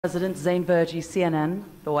President Zane Vergy, CNN,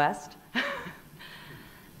 the West.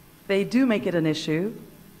 They do make it an issue.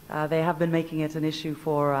 They have been making it an issue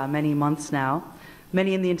for many months now.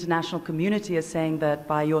 Many in the international community are saying that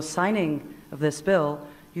by your signing of this bill,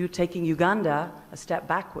 you're taking Uganda a step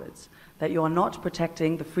backwards, that you are not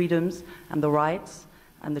protecting the freedoms and the rights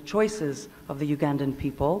and the choices of the Ugandan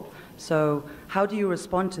people. So how do you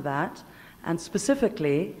respond to that? And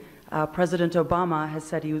specifically, President Obama has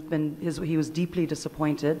said he was deeply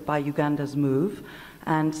disappointed by Uganda's move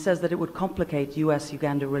and says that it would complicate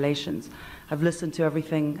US-Uganda relations. I've listened to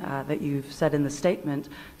everything that you've said in the statement,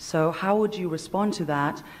 so how would you respond to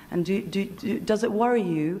that? And does it worry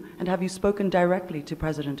you, and have you spoken directly to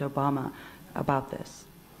President Obama about this?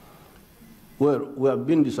 Well, we have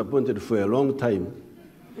been disappointed for a long time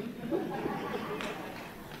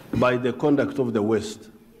by the conduct of the West,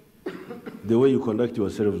 the way you conduct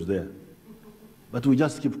yourselves there. But we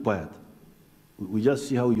just keep quiet. We just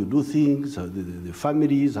see how you do things, how the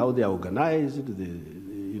families, how they are organized,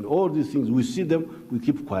 in all these things. We see them, we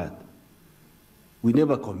keep quiet. We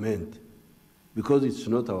never comment because it's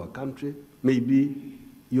not our country. Maybe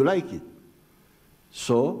you like it.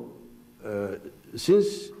 So,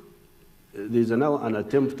 since there is now an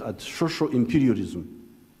attempt at social imperialism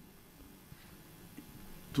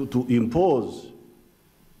to impose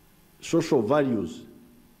social values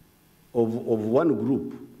of one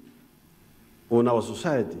group on our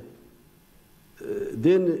society,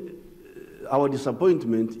 then our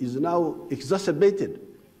disappointment is now exacerbated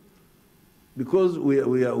because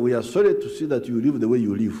we are sorry to see that you live the way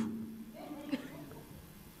you live.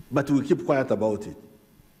 But we keep quiet about it.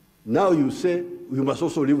 Now you say we must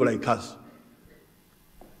also live like us.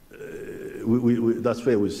 That's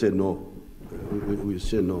why we say no. We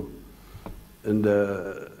say no. And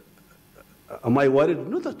am I worried?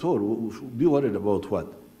 Not at all. We should be worried about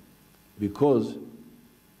what? Because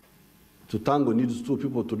to tango needs two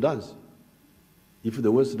people to dance. If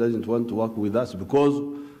the West doesn't want to work with us because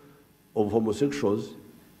of homosexuals,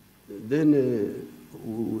 then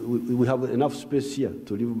we have enough space here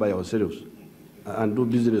to live by ourselves and do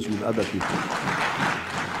business with other people.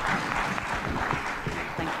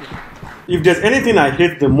 If there's anything I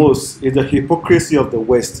hate the most, is the hypocrisy of the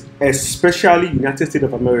West, especially United States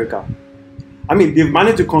of America. I mean, they've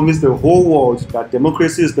managed to convince the whole world that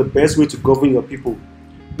democracy is the best way to govern your people,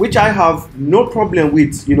 which I have no problem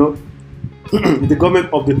with, you know, the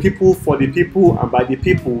government of the people, for the people, and by the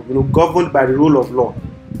people, you know, governed by the rule of law.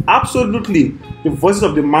 Absolutely, the voices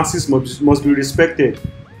of the masses must be respected.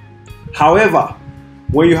 However,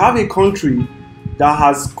 when you have a country that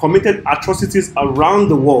has committed atrocities around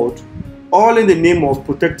the world, all in the name of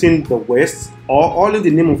protecting the West, or all in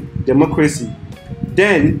the name of democracy,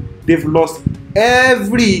 then they've lost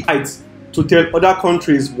every right to tell other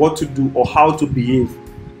countries what to do or how to behave.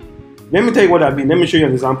 Let me tell you what I mean. Let me show you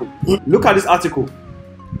an example. Look at this article.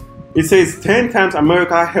 It says 10 times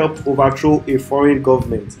America helped overthrow a foreign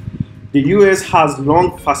government. The US has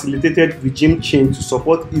long facilitated regime change to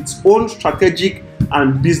support its own strategic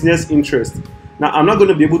and business interests. Now, I'm not going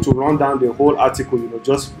to be able to run down the whole article, you know,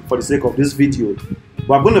 just for the sake of this video.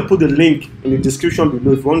 But I'm going to put the link in the description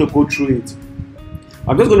below if you want to go through it.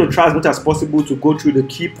 I'm just going to try as much as possible to go through the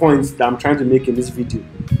key points that I'm trying to make in this video.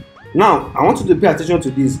 Now, I want you to pay attention to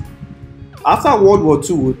this. After World War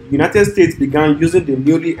II, the United States began using the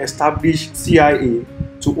newly established CIA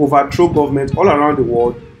to overthrow governments all around the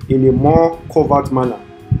world in a more covert manner.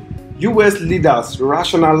 US leaders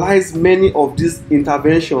rationalized many of these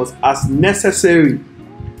interventions as necessary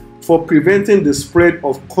for preventing the spread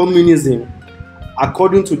of communism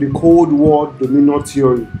according to the Cold War domino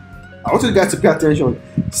theory. I want you guys to pay attention.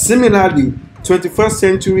 Similarly, 21st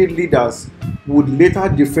century leaders would later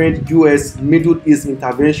defend US Middle East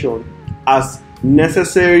intervention as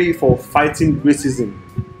necessary for fighting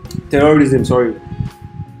terrorism.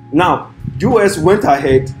 Now, US went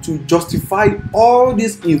ahead to justify all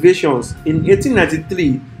these invasions. In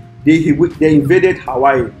 1893, they invaded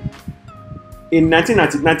Hawaii. In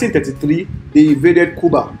 1933, they invaded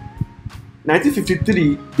Cuba.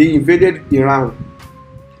 1953, they invaded Iran.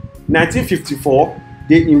 1954,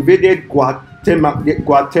 they invaded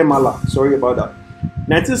Guatemala. Sorry about that.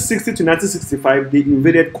 1960 to 1965, they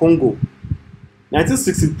invaded Congo.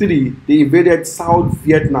 1963, they invaded South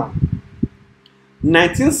Vietnam.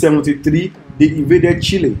 1973, they invaded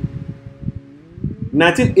Chile.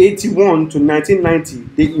 1981 to 1990,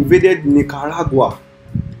 they invaded Nicaragua.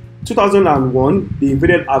 2001, they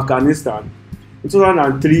invaded Afghanistan. In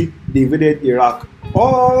 2003, they invaded Iraq.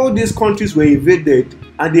 All these countries were invaded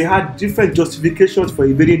and they had different justifications for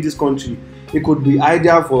invading this country. It could be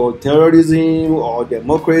either for terrorism or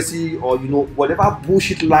democracy or, you know, whatever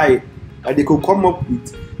bullshit lie that they could come up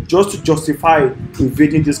with just to justify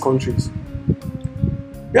invading these countries.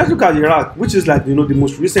 Let's look at Iraq, which is like, you know, the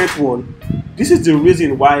most recent one. This is the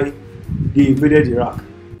reason why they invaded Iraq.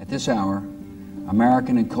 At this hour,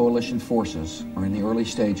 American and coalition forces are in the early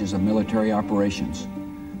stages of military operations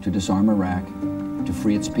to disarm Iraq, to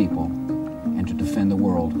free its people, and to defend the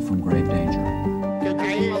world from grave danger.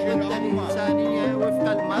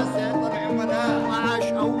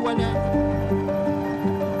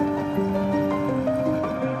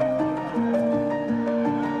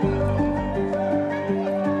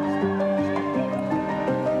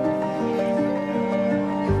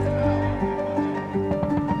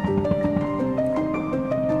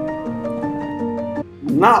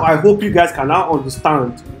 Now, I hope you guys can now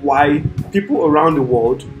understand why people around the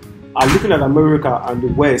world are looking at America and the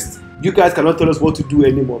West. You guys cannot tell us what to do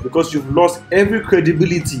anymore because you've lost every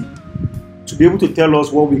credibility to be able to tell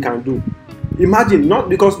us what we can do. Imagine,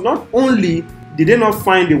 not only did they not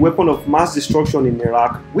find a weapon of mass destruction in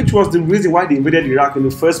Iraq, which was the reason why they invaded Iraq in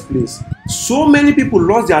the first place. So many people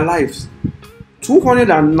lost their lives.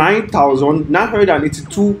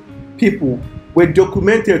 209,982 people were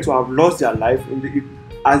documented to have lost their life in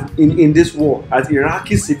this war as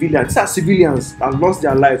Iraqi civilians. These are civilians that lost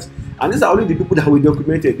their lives, and these are only the people that were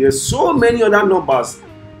documented. There's so many other numbers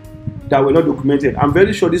that were not documented. I'm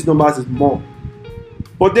very sure these numbers is more.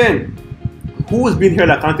 But then, who is being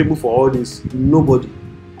held accountable for all this? Nobody.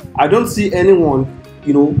 I don't see anyone,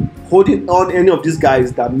 you know, holding on any of these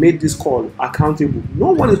guys that made this call accountable.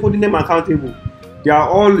 No one is holding them accountable. They are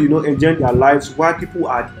all, you know, enjoying their lives while people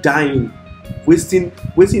are dying, wasting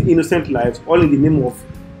innocent lives, all in the name of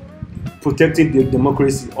protecting the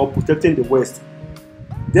democracy or protecting the West.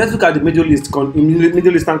 Let's look at the Middle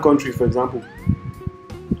Eastern countries, for example.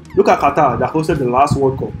 Look at Qatar that hosted the last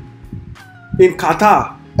World Cup. In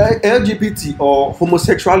Qatar, LGBT or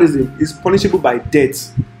homosexualism is punishable by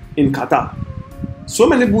death in Qatar. So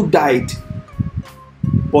many people died,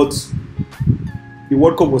 but the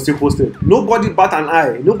World Cup was still hosted. Nobody bat an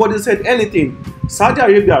eye. Nobody said anything. Saudi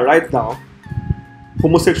Arabia right now,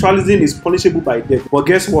 homosexualism is punishable by death. But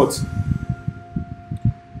guess what?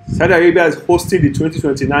 Saudi Arabia is hosting the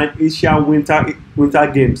 2029 Asian Winter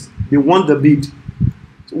Games. They won the bid.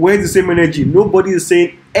 So where's the same energy? Nobody is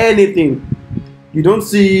saying anything. You don't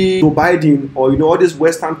see Joe Biden or, you know, all these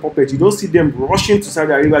Western puppets. You don't see them rushing to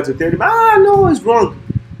Saudi Arabia to tell them, no, it's wrong.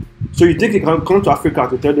 So you think they can come to Africa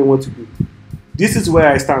to tell them what to do? This is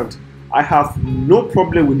where I stand. I have no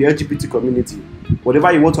problem with the LGBT community.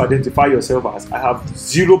 Whatever you want to identify yourself as, I have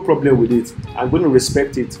zero problem with it. I'm going to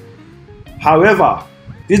respect it. However,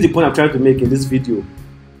 this is the point I'm trying to make in this video.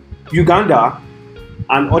 Uganda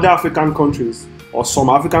and other African countries, or some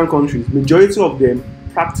African countries, majority of them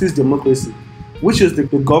practice democracy, which is the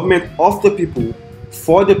government of the people,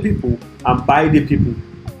 for the people, and by the people.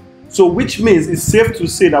 So which means it's safe to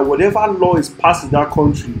say that whatever law is passed in that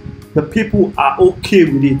country, the people are okay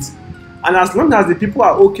with it. And as long as the people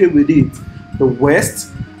are okay with it, the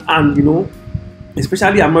West and, you know,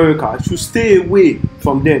 especially America should stay away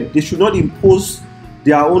from them. They should not impose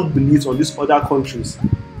their own beliefs on these other countries.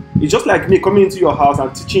 It's just like me coming into your house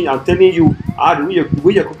and teaching and telling you, the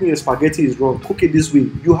way you're cooking your spaghetti is wrong. Cook it this way.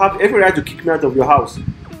 You have every right to kick me out of your house.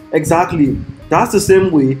 Exactly. That's the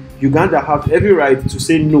same way Uganda have every right to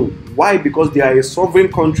say no. Why? Because they are a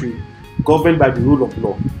sovereign country governed by the rule of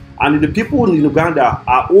law. And if the people in Uganda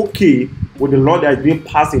are okay with the law that is being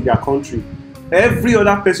passed in their country, every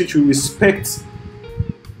other person should respect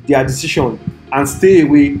their decision and stay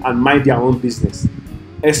away and mind their own business.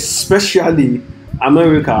 Especially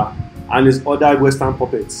America and its other Western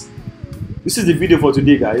puppets. This is the video for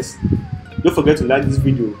today, guys. Don't forget to like this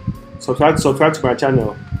video, subscribe to my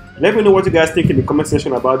channel. Let me know what you guys think in the comment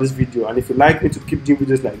section about this video, and if you like me to keep doing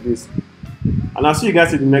videos like this. And I'll see you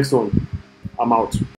guys in the next one. I'm out.